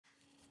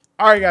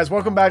All right, guys,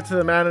 welcome back to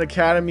the Madden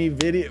Academy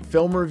video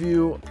film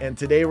review, and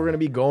today we're going to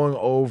be going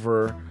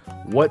over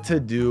what to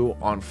do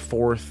on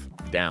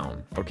 4th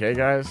down. Okay,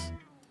 guys,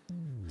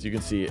 as you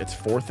can see, it's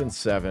 4th and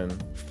 7,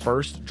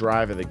 first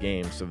drive of the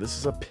game, so this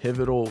is a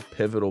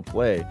pivotal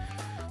play.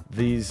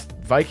 These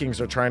Vikings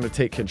are trying to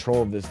take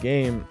control of this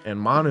game, and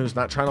Manu's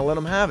not trying to let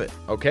them have it.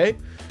 Okay,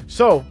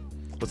 so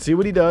let's see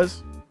what he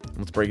does.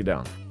 Let's break it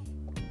down.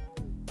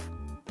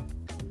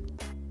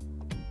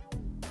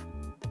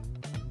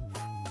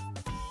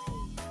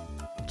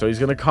 So he's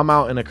going to come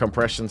out in a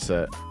compression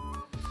set,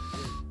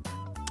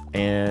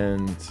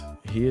 and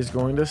he is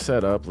going to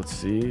set up. Let's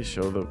see,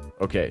 show the,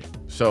 okay,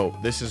 so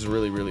this is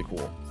really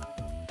cool.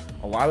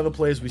 A lot of the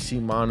plays we see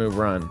Manu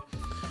run,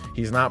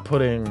 he's not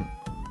putting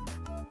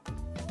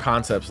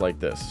concepts like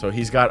this. So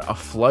he's got a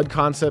flood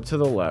concept to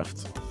the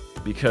left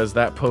because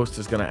that post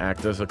is going to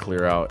act as a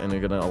clear out, and they're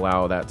going to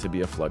allow that to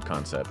be a flood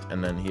concept.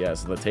 And then he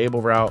has the table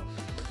route,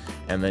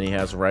 and then he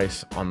has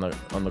Rice on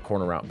the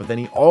corner route. But then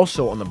he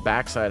also on the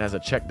backside has a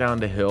check down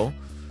to Hill,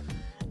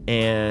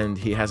 and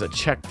he has a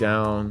check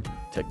down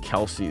to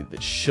Kelsey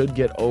that should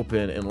get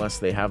open unless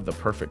they have the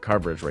perfect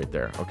coverage right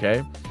there.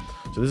 Okay,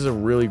 so this is a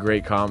really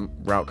great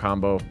route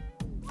combo.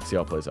 Let's see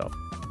how it plays out.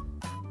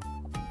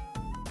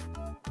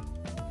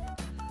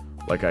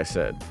 Like I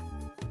said,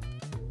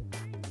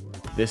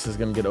 this is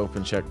gonna get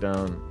open check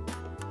down.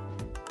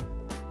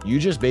 You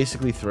just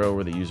basically throw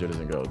where the user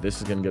doesn't go.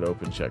 This is gonna get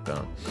open check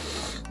down.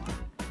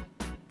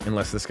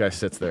 Unless this guy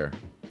sits there.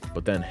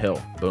 But then Hill,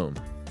 boom.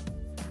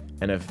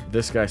 And if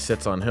this guy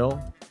sits on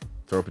Hill,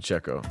 throw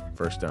Pacheco,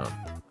 first down.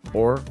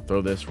 Or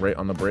throw this right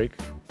on the break.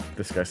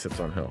 This guy sits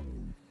on Hill.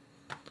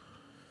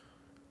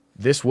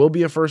 This will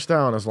be a first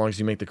down as long as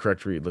you make the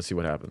correct read. Let's see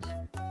what happens.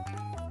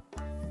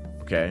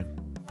 Okay.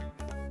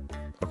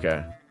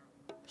 Okay.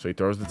 So he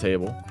throws the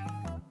table.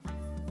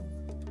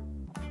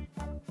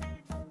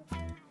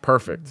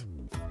 Perfect.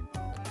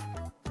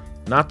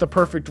 Not the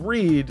perfect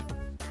read,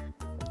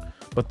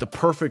 but the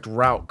perfect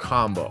route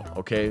combo.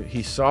 Okay,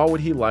 he saw what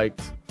he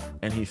liked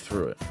and he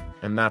threw it,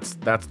 and that's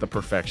the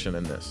perfection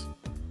in this.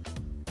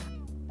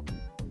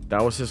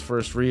 That was his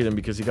first read, and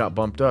because he got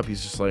bumped up,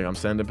 he's just like, I'm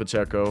sending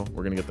Pacheco,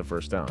 we're gonna get the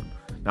first down.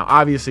 Now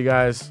obviously,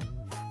 guys,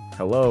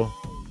 hello,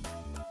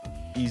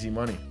 easy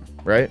money,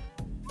 right?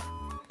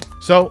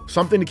 So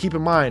something to keep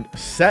in mind,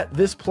 set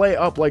this play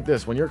up like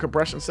this. When your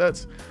compression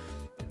sets,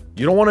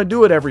 you don't want to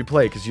do it every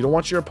play because you don't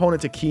want your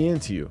opponent to key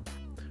into you,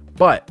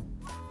 but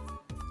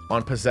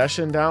on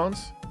possession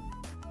downs,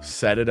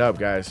 set it up,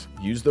 guys.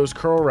 Use those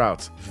curl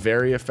routes.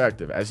 Very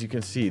effective. As you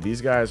can see, these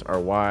guys are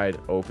wide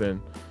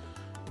open.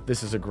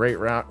 This is a great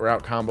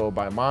route combo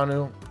by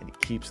Manu, and he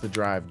keeps the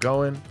drive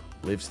going,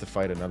 lives to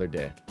fight another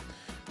day.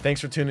 Thanks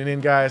for tuning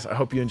in, guys. I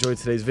hope you enjoyed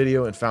today's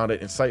video and found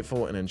it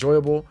insightful and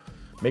enjoyable.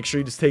 Make sure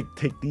you just take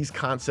these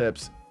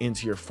concepts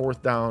into your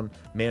 4th down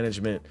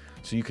management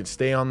so you can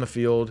stay on the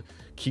field,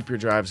 keep your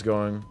drives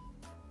going,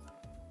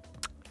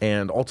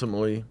 and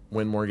ultimately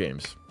win more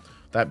games.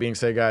 That being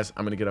said, guys,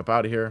 I'm going to get up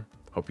out of here.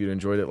 Hope you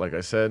enjoyed it, like I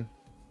said.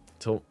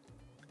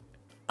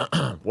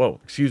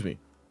 Whoa, excuse me.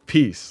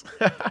 Peace.